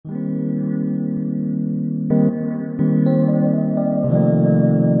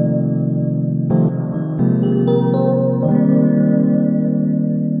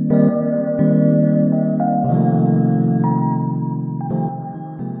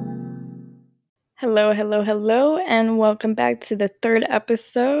Hello, hello, hello, and welcome back to the third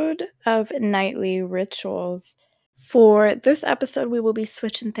episode of Nightly Rituals. For this episode, we will be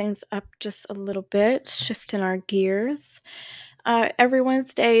switching things up just a little bit, shifting our gears. Every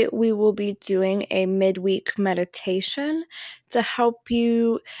Wednesday, we will be doing a midweek meditation to help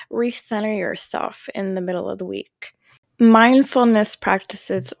you recenter yourself in the middle of the week. Mindfulness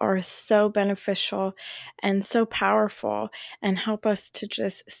practices are so beneficial and so powerful and help us to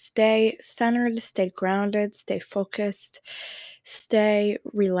just stay centered, stay grounded, stay focused, stay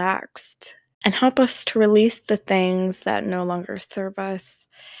relaxed, and help us to release the things that no longer serve us.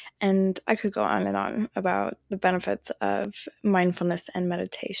 And I could go on and on about the benefits of mindfulness and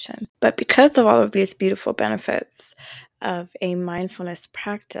meditation. But because of all of these beautiful benefits of a mindfulness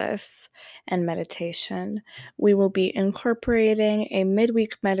practice and meditation, we will be incorporating a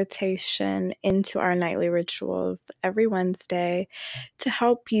midweek meditation into our nightly rituals every Wednesday to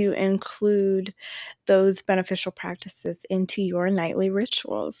help you include those beneficial practices into your nightly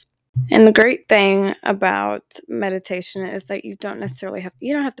rituals. And the great thing about meditation is that you don't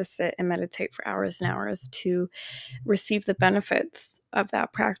have to sit and meditate for hours and hours to receive the benefits of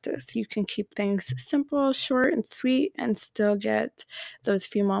that practice. You can keep things simple, short, and sweet and still get those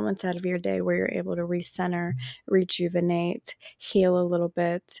few moments out of your day where you're able to recenter, rejuvenate, heal a little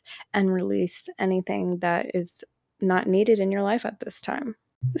bit, and release anything that is not needed in your life at this time.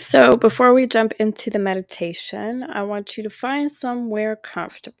 So before we jump into the meditation, I want you to find somewhere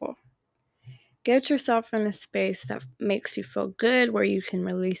comfortable. Get yourself in a space that makes you feel good, where you can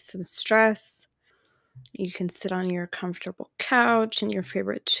release some stress. You can sit on your comfortable couch in your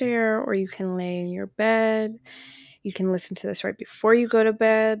favorite chair, or you can lay in your bed. You can listen to this right before you go to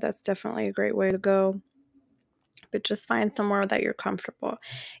bed. That's definitely a great way to go. But just find somewhere that you're comfortable.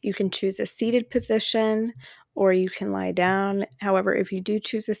 You can choose a seated position or you can lie down. However, if you do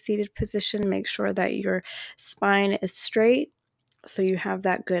choose a seated position, make sure that your spine is straight so you have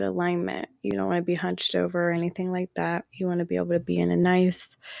that good alignment. You don't want to be hunched over or anything like that. You want to be able to be in a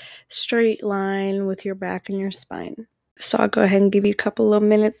nice straight line with your back and your spine. So I'll go ahead and give you a couple of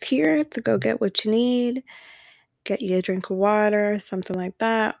minutes here to go get what you need. Get you a drink of water, something like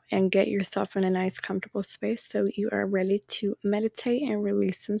that, and get yourself in a nice, comfortable space so you are ready to meditate and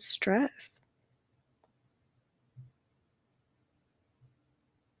release some stress.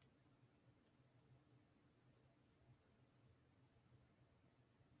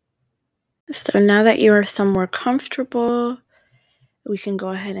 So now that you are somewhere comfortable, we can go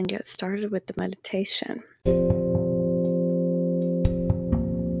ahead and get started with the meditation.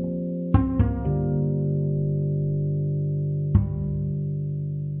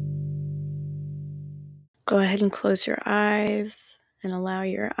 Go ahead and close your eyes and allow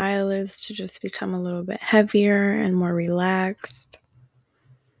your eyelids to just become a little bit heavier and more relaxed.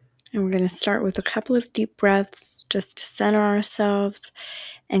 And we're going to start with a couple of deep breaths just to center ourselves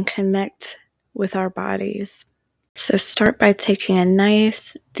and connect with our bodies. So start by taking a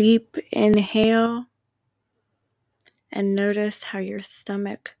nice deep inhale and notice how your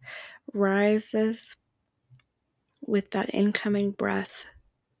stomach rises with that incoming breath.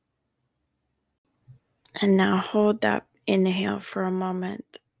 And now hold that inhale for a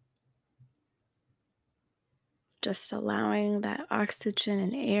moment, just allowing that oxygen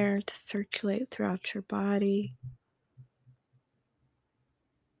and air to circulate throughout your body.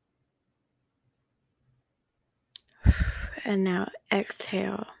 And now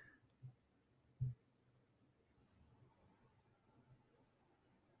exhale.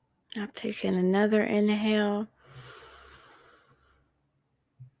 Now take in another inhale.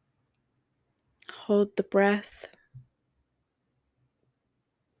 Hold the breath.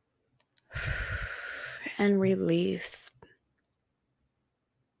 And release.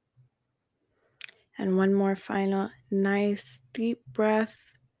 And one more final nice deep breath.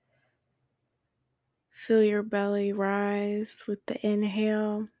 Feel your belly rise with the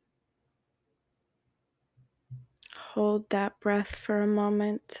inhale. Hold that breath for a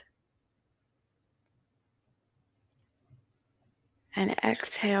moment. And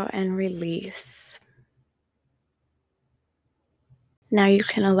exhale and release. Now you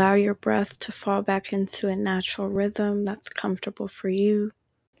can allow your breath to fall back into a natural rhythm that's comfortable for you.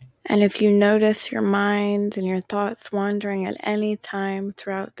 And if you notice your mind and your thoughts wandering at any time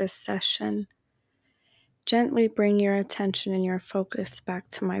throughout this session, gently bring your attention and your focus back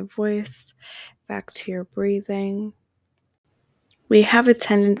to my voice, back to your breathing. We have a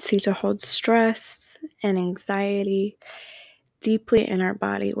tendency to hold stress and anxiety deeply in our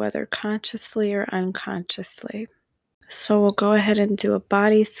body, whether consciously or unconsciously. So we'll go ahead and do a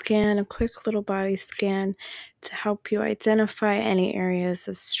body scan, a quick little body scan to help you identify any areas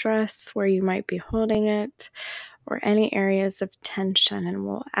of stress where you might be holding it or any areas of tension, and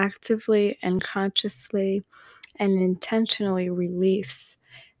we'll actively and consciously and intentionally release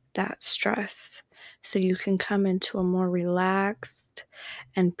that stress so you can come into a more relaxed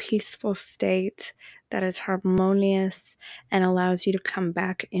and peaceful state that is harmonious and allows you to come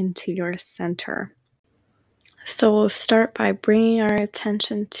back into your center. So we'll start by bringing our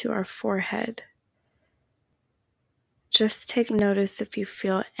attention to our forehead. Just take notice if you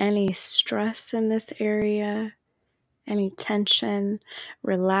feel any stress in this area, any tension.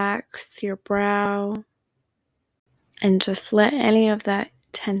 Relax your brow and just let any of that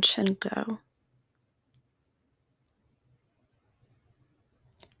tension go.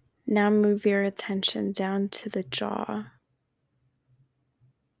 Now move your attention down to the jaw.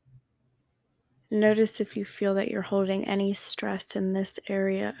 Notice if you feel that you're holding any stress in this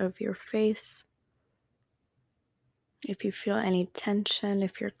area of your face. If you feel any tension,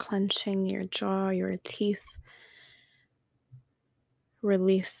 if you're clenching your jaw, your teeth,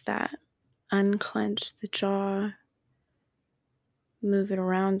 release that. Unclench the jaw. Move it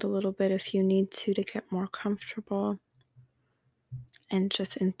around a little bit if you need to get more comfortable. And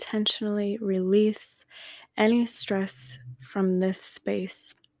just intentionally release any stress from this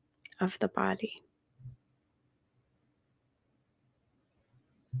space of the body.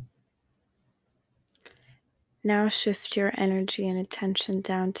 Now shift your energy and attention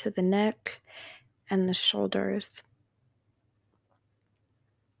down to the neck and the shoulders.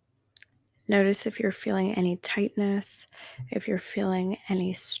 Notice if you're feeling any tightness, if you're feeling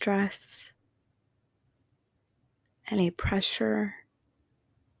any stress, any pressure.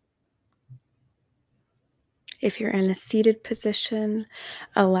 If you're in a seated position,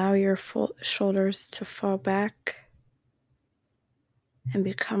 allow your shoulders to fall back and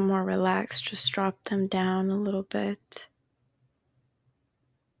become more relaxed. Just drop them down a little bit.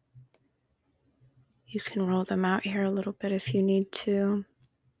 You can roll them out here a little bit if you need to.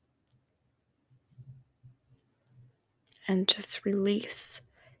 And just release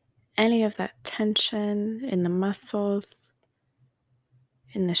any of that tension in the muscles,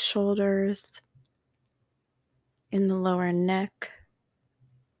 in the shoulders, in the lower neck.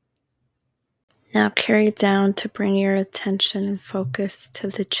 Now carry down to bring your attention and focus to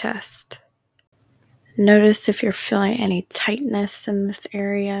the chest. Notice if you're feeling any tightness in this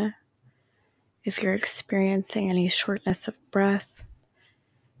area, if you're experiencing any shortness of breath.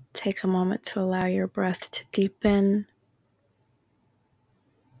 Take a moment to allow your breath to deepen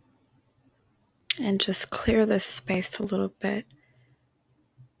and just clear this space a little bit.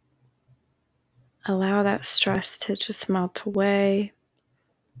 Allow that stress to just melt away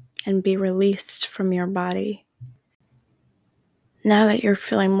and be released from your body. Now that you're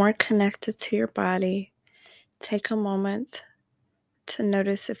feeling more connected to your body, take a moment to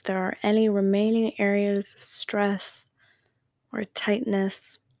notice if there are any remaining areas of stress or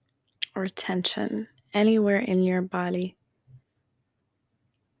tightness or tension anywhere in your body.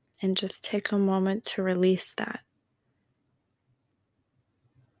 And just take a moment to release that.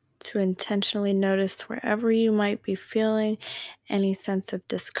 To intentionally notice wherever you might be feeling any sense of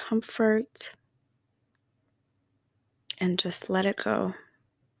discomfort and just let it go.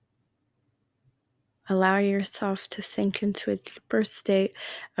 Allow yourself to sink into a deeper state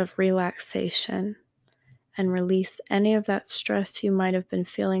of relaxation and release any of that stress you might have been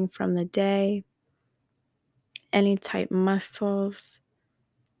feeling from the day, any tight muscles,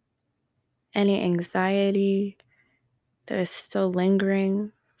 any anxiety that is still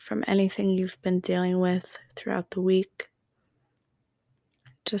lingering from anything you've been dealing with throughout the week.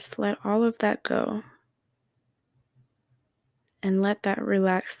 Just let all of that go and let that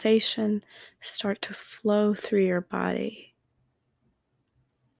relaxation start to flow through your body.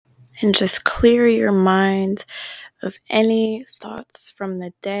 And just clear your mind of any thoughts from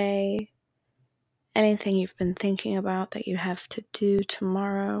the day, anything you've been thinking about that you have to do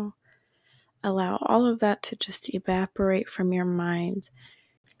tomorrow. Allow all of that to just evaporate from your mind.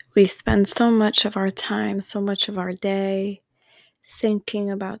 We spend so much of our time, so much of our day thinking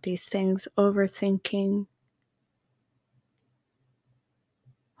about these things, overthinking,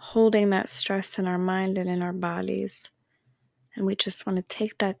 holding that stress in our mind and in our bodies. And we just want to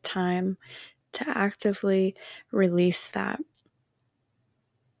take that time to actively release that.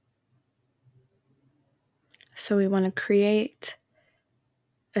 So we want to create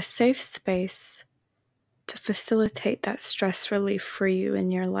a safe space to facilitate that stress relief for you in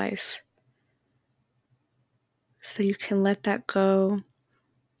your life. So you can let that go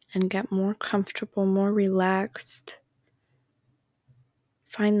and get more comfortable, more relaxed,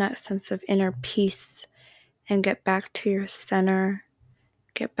 Find that sense of inner peace and get back to your center,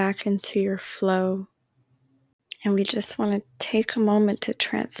 get back into your flow. And we just want to take a moment to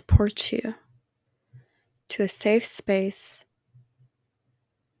transport you to a safe space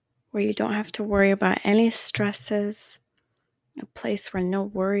where you don't have to worry about any stresses, a place where no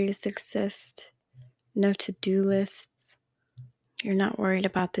worries exist, no to-do lists. You're not worried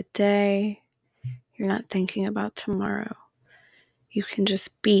about the day. You're not thinking about tomorrow. You can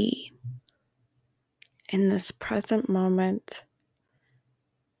just be in this present moment.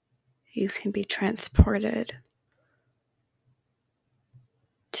 You can be transported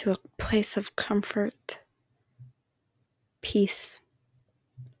to a place of comfort, peace,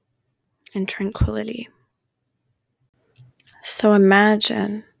 and tranquility. So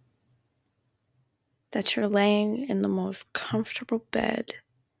imagine that you're laying in the most comfortable bed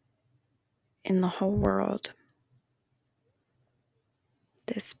in the whole world.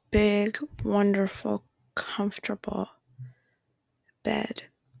 This big, wonderful, comfortable bed.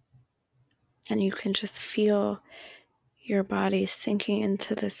 And you can just feel your body sinking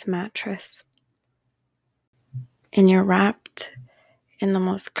into this mattress. And you're wrapped in the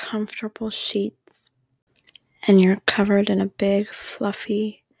most comfortable sheets. And you're covered in a big,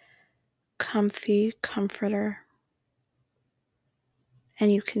 fluffy, comfy comforter.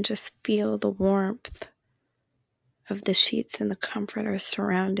 And you can just feel the warmth of the sheets and the comforter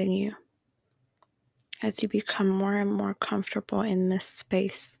surrounding you as you become more and more comfortable in this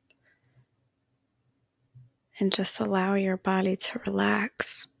space. And just allow your body to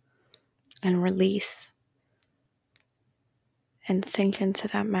relax and release and sink into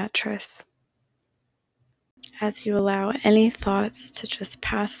that mattress. As you allow any thoughts to just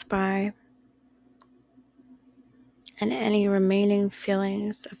pass by and any remaining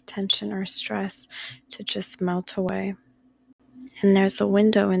feelings of tension or stress to just melt away. And there's a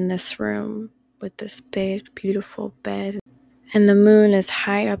window in this room with this big, beautiful bed. And the moon is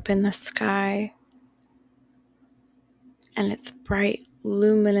high up in the sky. And its bright,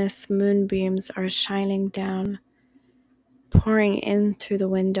 luminous moonbeams are shining down, pouring in through the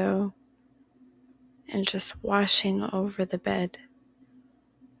window and just washing over the bed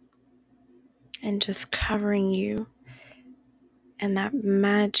and just covering you in that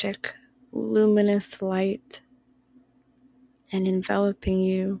magic, luminous light and enveloping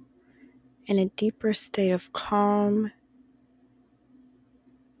you in a deeper state of calm,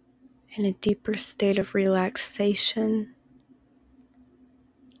 in a deeper state of relaxation,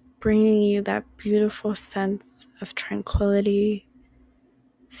 bringing you that beautiful sense of tranquility,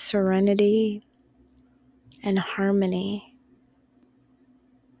 serenity, and harmony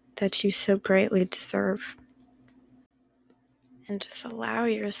that you so greatly deserve. And just allow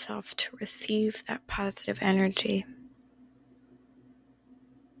yourself to receive that positive energy.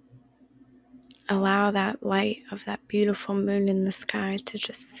 Allow that light of that beautiful moon in the sky to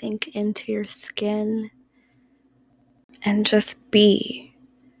just sink into your skin and just be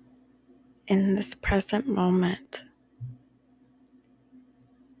in this present moment.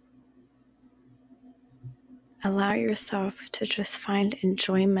 Allow yourself to just find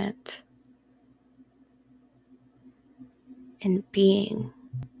enjoyment in being,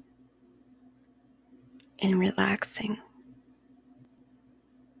 in relaxing,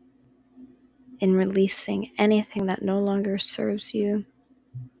 in releasing anything that no longer serves you,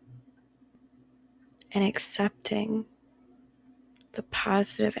 and accepting the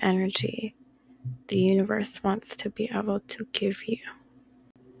positive energy the universe wants to be able to give you.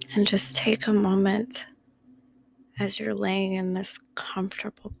 And just take a moment as you're laying in this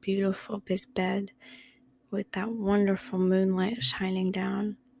comfortable, beautiful big bed with that wonderful moonlight shining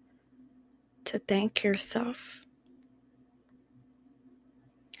down to thank yourself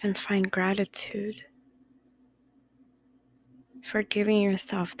and find gratitude for giving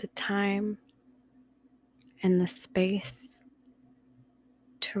yourself the time and the space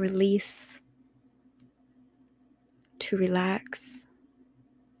to release, to relax,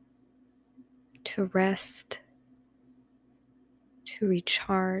 to rest, to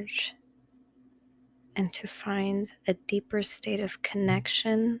recharge, and to find a deeper state of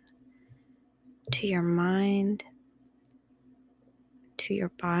connection to your mind, to your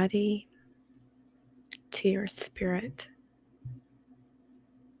body, to your spirit.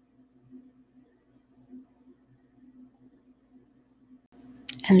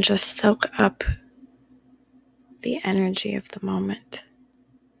 And just soak up the energy of the moment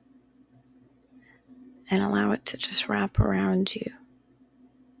and allow it to just wrap around you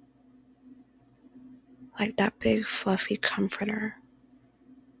like that big fluffy comforter,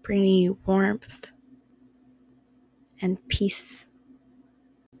 bringing you warmth and peace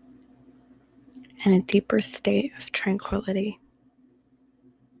and a deeper state of tranquility.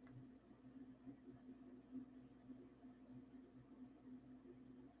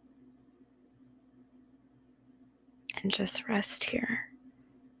 And just rest here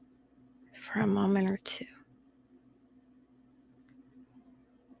for a moment or two.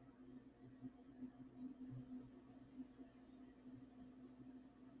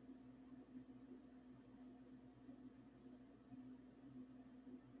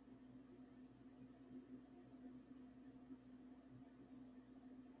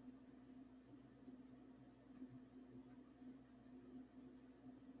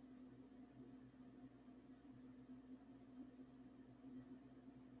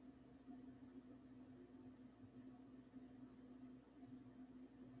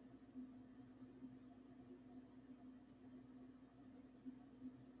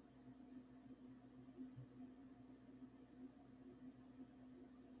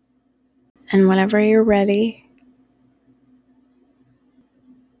 And whenever you're ready,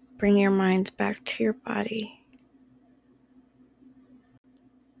 bring your mind back to your body.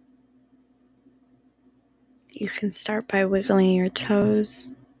 You can start by wiggling your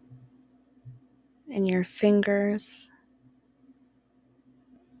toes and your fingers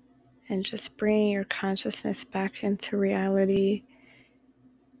and just bringing your consciousness back into reality,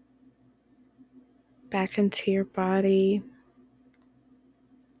 back into your body.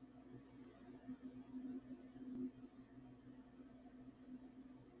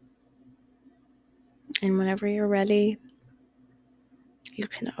 And whenever you're ready, you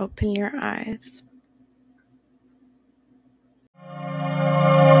can open your eyes.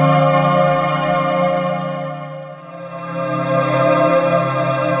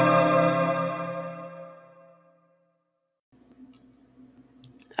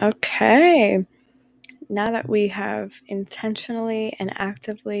 Okay, now that we have intentionally and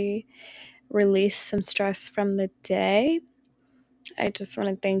actively released some stress from the day, I just want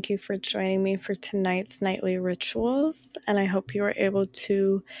to thank you for joining me for tonight's nightly rituals, and I hope you were able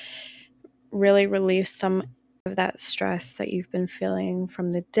to really release some of that stress that you've been feeling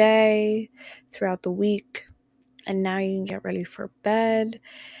from the day, throughout the week, and now you can get ready for bed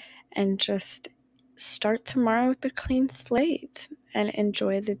and just start tomorrow with a clean slate and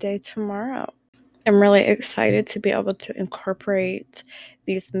enjoy the day tomorrow. I'm really excited to be able to incorporate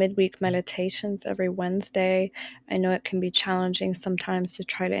these midweek meditations every Wednesday. I know it can be challenging sometimes to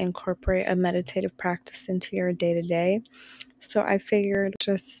try to incorporate a meditative practice into your day-to-day. So I figured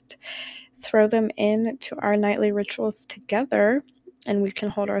just throw them in to our nightly rituals together, and we can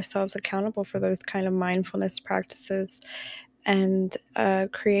hold ourselves accountable for those kind of mindfulness practices and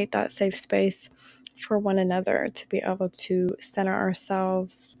create that safe space for one another to be able to center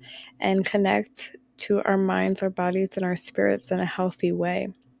ourselves and connect to our minds, our bodies, and our spirits in a healthy way.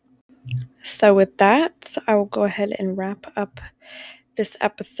 So with that, I will go ahead and wrap up this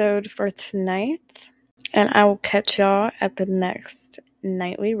episode for tonight, and I will catch y'all at the next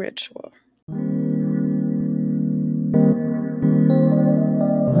nightly ritual.